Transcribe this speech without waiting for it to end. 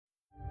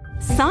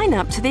Sign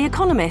up to The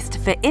Economist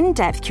for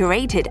in-depth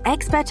curated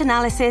expert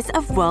analysis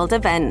of world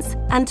events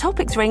and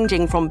topics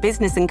ranging from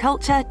business and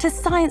culture to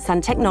science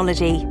and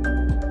technology.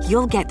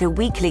 You'll get the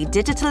weekly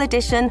digital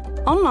edition,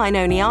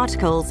 online-only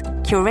articles,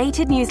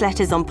 curated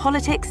newsletters on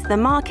politics, the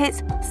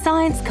markets,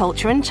 science,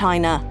 culture and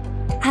China,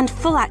 and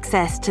full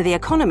access to The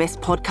Economist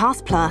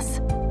Podcast Plus.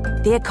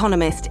 The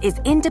Economist is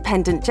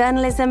independent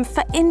journalism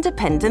for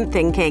independent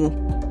thinking.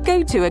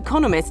 Go to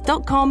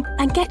economist.com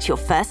and get your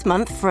first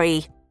month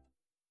free.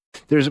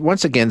 There's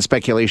once again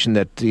speculation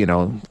that,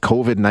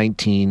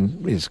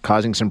 COVID-19 is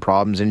causing some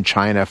problems in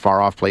China,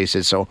 far off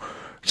places. So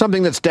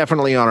something that's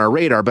definitely on our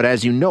radar. But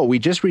as you know, we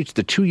just reached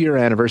the 2-year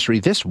anniversary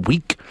this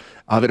week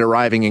of it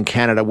arriving in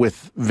Canada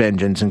with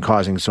vengeance and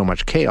causing so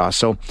much chaos.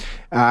 So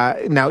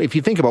now, if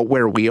you think about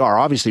where we are,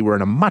 obviously we're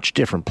in a much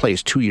different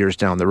place 2 years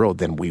down the road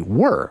than we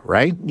were,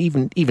 right?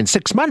 Even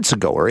 6 months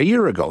ago or a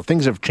year ago,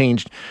 things have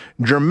changed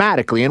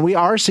dramatically. And we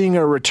are seeing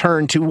a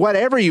return to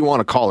whatever you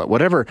want to call it,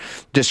 whatever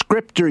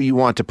descriptor you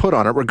want to put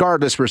on it.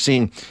 Regardless, we're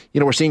seeing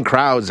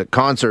crowds at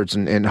concerts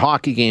and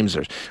hockey games.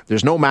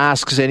 There's no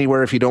masks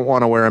anywhere if you don't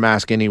want to wear a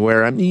mask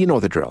anywhere. I mean, you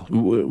know the drill.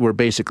 We're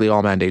basically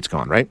all mandates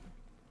gone, right?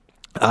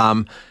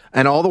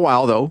 And all the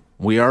while, though,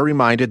 we are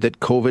reminded that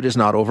COVID is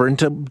not over. And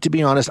to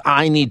be honest,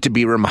 I need to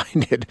be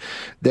reminded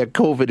that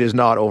COVID is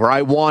not over.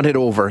 I want it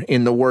over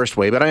in the worst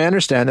way. But I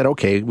understand that,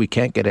 okay, we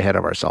can't get ahead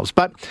of ourselves.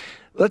 But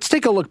let's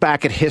take a look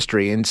back at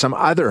history and some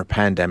other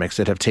pandemics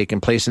that have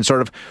taken place and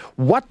sort of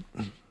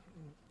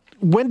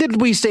when did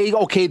we say,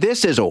 okay,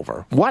 this is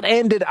over? What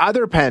ended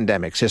other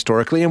pandemics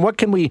historically, and what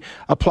can we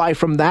apply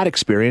from that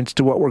experience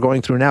to what we're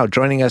going through now?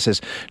 Joining us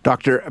is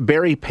Dr.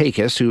 Barry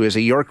Pecos, who is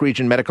a York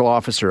Region Medical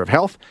Officer of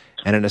Health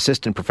and an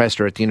assistant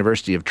professor at the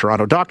University of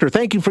Toronto. Doctor,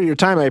 thank you for your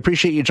time. I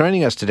appreciate you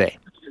joining us today.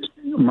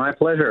 My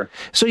pleasure.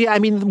 So,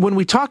 when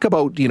we talk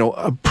about,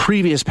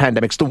 previous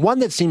pandemics, the one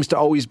that seems to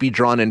always be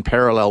drawn in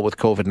parallel with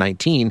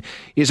COVID-19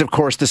 is, of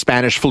course, the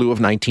Spanish flu of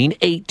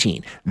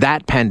 1918,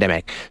 that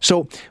pandemic.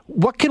 So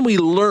what can we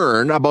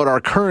learn about our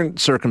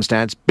current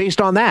circumstance based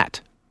on that?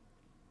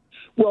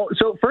 Well,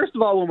 so first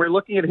of all, when we're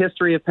looking at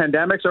history of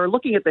pandemics or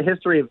looking at the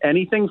history of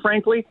anything,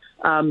 frankly,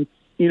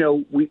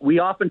 we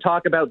often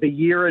talk about the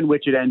year in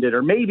which it ended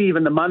or maybe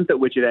even the month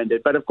at which it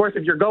ended. But of course,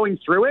 if you're going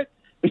through it,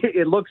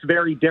 it looks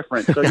very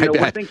different. So,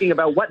 we're thinking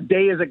about what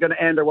day is it going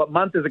to end or what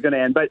month is it going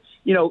to end. But,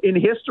 in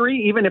history,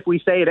 even if we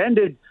say it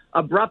ended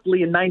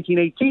abruptly in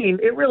 1918,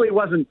 it really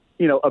wasn't,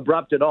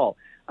 abrupt at all.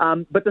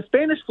 But the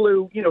Spanish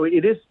flu,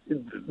 it is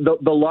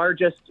the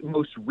largest,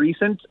 most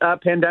recent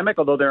pandemic,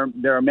 although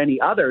there are many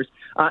others,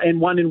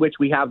 and one in which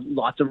we have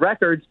lots of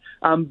records.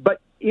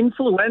 But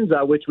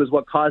influenza, which was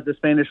what caused the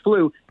Spanish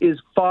flu, is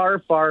far,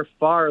 far,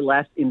 far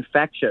less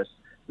infectious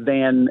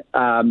than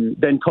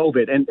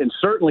COVID and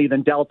certainly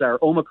than Delta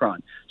or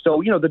Omicron.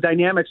 So, the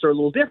dynamics are a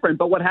little different.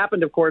 But what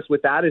happened, of course,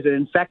 with that is it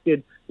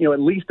infected, at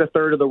least a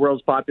third of the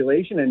world's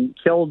population and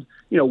killed,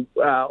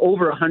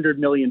 over 100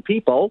 million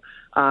people.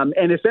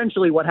 And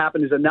essentially what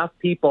happened is enough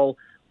people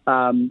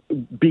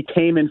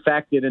became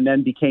infected and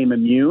then became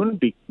immune,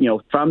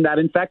 from that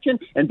infection.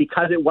 And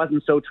because it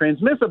wasn't so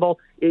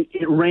transmissible,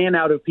 it ran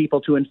out of people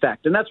to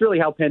infect. And that's really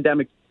how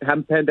pandemics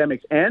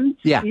end.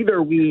 Yeah.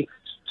 Either we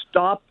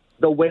stop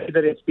the way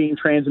that it's being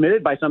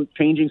transmitted by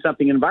changing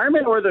something in the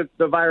environment, or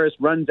the virus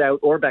runs out,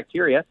 or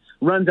bacteria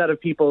runs out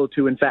of people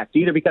to infect,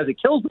 either because it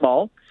kills them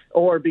all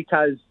or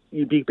because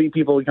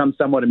people become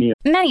somewhat immune.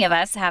 Many of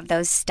us have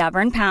those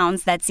stubborn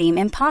pounds that seem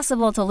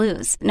impossible to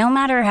lose, no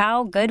matter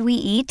how good we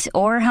eat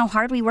or how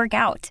hard we work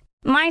out.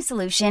 My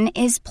solution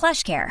is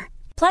PlushCare.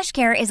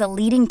 PlushCare is a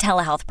leading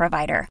telehealth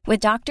provider with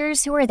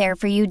doctors who are there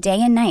for you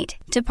day and night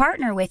to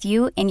partner with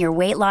you in your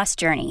weight loss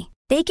journey.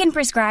 They can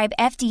prescribe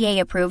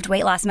FDA-approved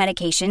weight loss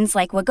medications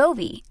like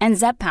Wegovy and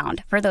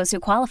Zepbound for those who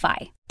qualify.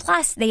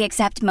 Plus, they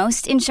accept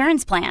most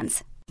insurance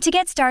plans. To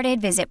get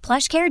started, visit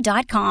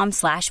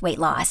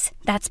plushcare.com/weightloss.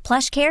 That's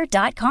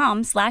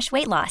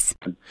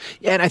plushcare.com/weightloss.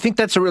 And I think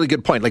that's a really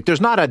good point. Like, there's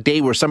not a day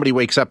where somebody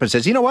wakes up and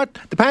says, you know what,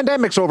 the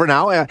pandemic's over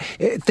now.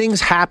 Things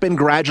happen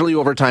gradually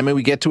over time, and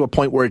we get to a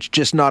point where it's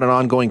just not an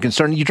ongoing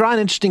concern. You draw an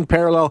interesting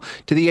parallel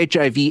to the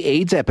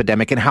HIV/AIDS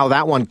epidemic and how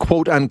that one,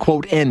 quote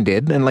unquote,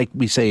 ended. And like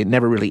we say, it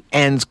never really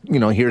ends.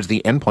 Here's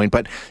the end point.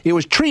 But it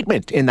was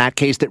treatment in that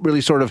case that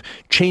really sort of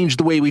changed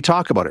the way we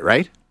talk about it,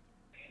 right?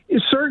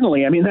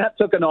 Certainly. I mean, that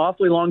took an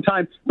awfully long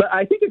time. But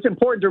I think it's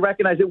important to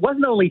recognize it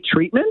wasn't only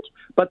treatment,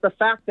 but the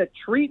fact that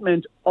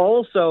treatment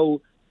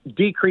also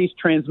decreased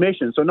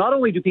transmission. So not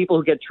only do people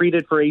who get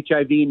treated for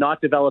HIV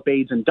not develop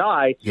AIDS and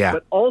die,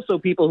 but also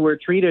people who are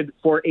treated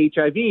for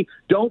HIV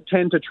don't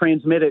tend to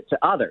transmit it to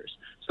others.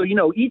 So,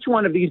 each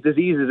one of these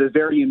diseases is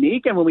very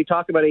unique. And when we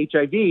talk about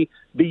HIV,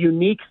 the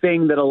unique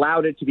thing that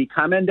allowed it to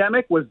become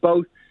endemic was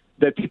both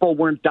that people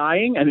weren't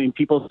dying. I mean,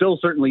 people still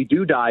certainly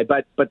do die,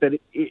 but that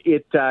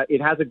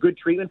it has a good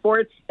treatment for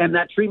it, and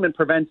that treatment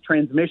prevents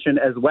transmission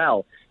as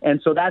well. And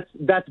so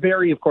that's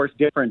very, of course,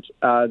 different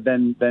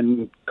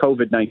than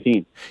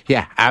COVID-19.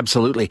 Yeah,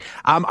 absolutely.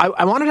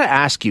 I wanted to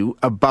ask you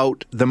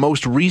about the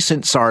most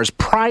recent SARS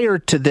prior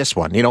to this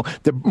one,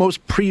 the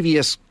most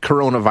previous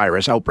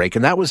coronavirus outbreak.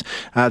 And that was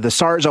the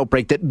SARS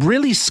outbreak that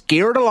really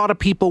scared a lot of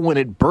people when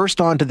it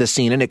burst onto the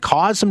scene, and it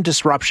caused some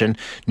disruption,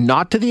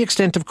 not to the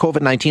extent of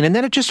COVID-19. And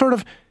then it just sort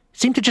of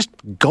seemed to just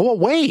go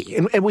away,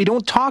 and we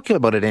don't talk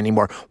about it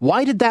anymore.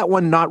 Why did that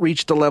one not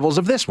reach the levels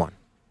of this one?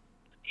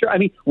 Sure. I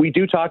mean, we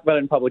do talk about it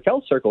in public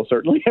health circles,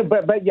 certainly,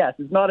 but yes,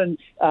 it's not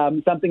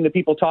something that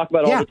people talk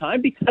about all the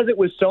time because it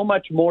was so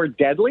much more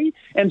deadly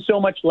and so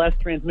much less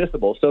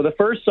transmissible. So the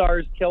first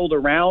SARS killed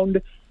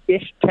around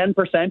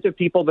 10% of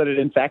people that it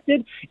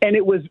infected, and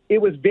it was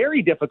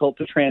very difficult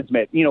to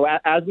transmit.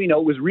 As we know,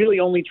 it was really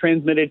only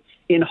transmitted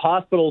in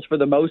hospitals for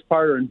the most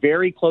part, or in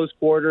very close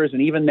quarters,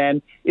 and even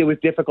then, it was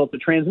difficult to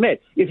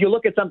transmit. If you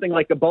look at something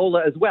like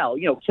Ebola as well,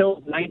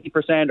 kills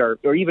 90%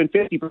 or even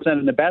 50%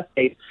 in the best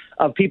case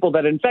of people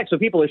that infect. So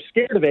people are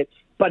scared of it,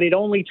 but it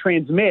only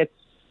transmits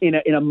in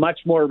a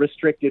much more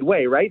restricted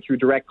way, right? Through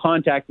direct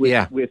contact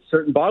with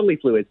certain bodily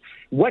fluids.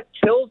 What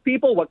kills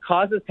people, what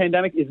causes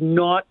pandemic, is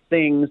not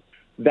things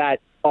that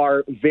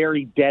are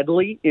very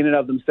deadly in and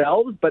of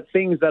themselves, but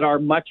things that are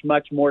much,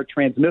 much more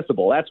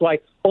transmissible. That's why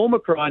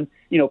Omicron,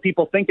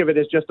 people think of it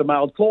as just a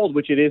mild cold,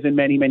 which it is in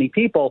many, many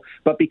people.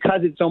 But because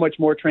it's so much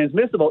more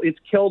transmissible, it's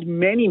killed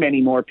many, many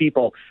more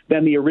people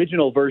than the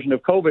original version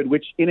of COVID,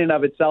 which in and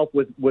of itself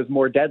was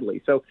more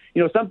deadly. So,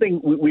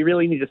 something we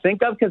really need to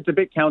think of because it's a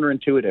bit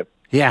counterintuitive.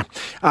 Yeah.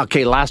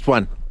 Okay, last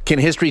one. Can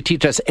history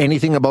teach us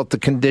anything about the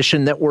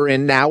condition that we're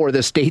in now, or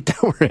the state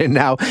that we're in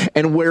now,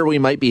 and where we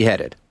might be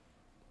headed?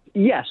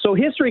 Yes, so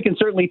history can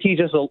certainly teach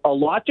us a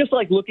lot, just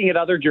like looking at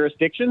other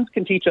jurisdictions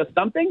can teach us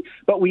something,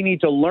 but we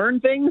need to learn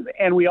things,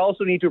 and we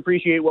also need to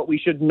appreciate what we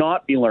should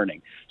not be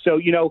learning.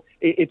 So,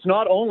 it's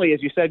not only,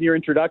 as you said in your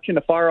introduction,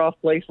 a far-off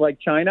place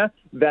like China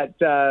that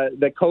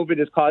COVID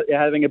is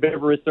having a bit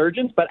of a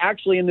resurgence, but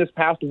actually in this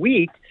past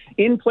week,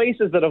 in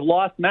places that have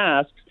lost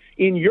masks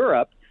in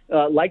Europe,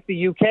 like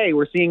the UK,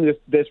 we're seeing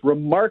this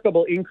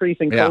remarkable increase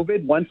in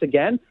COVID once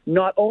again,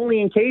 not only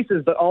in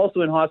cases, but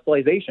also in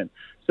hospitalization.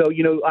 So,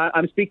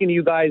 I'm speaking to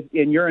you guys,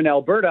 and you're in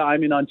Alberta,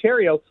 I'm in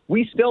Ontario.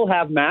 We still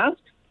have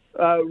masks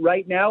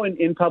right now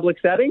in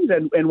public settings.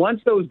 And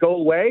once those go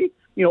away,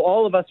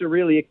 all of us are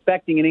really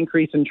expecting an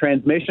increase in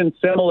transmission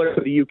similar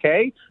to the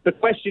UK. The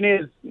question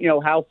is,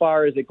 how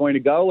far is it going to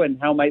go, and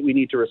how might we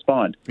need to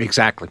respond?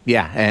 Exactly.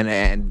 Yeah.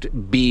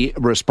 And be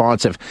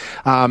responsive.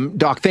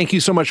 Doc, thank you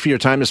so much for your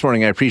time this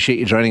morning. I appreciate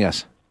you joining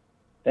us.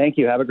 Thank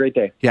you. Have a great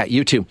day. Yeah,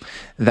 you too.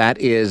 That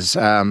is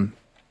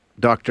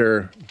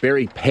Dr.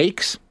 Barry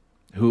Paix,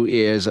 who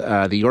is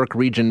the York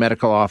Region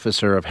Medical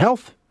Officer of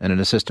Health and an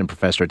assistant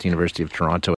professor at the University of Toronto.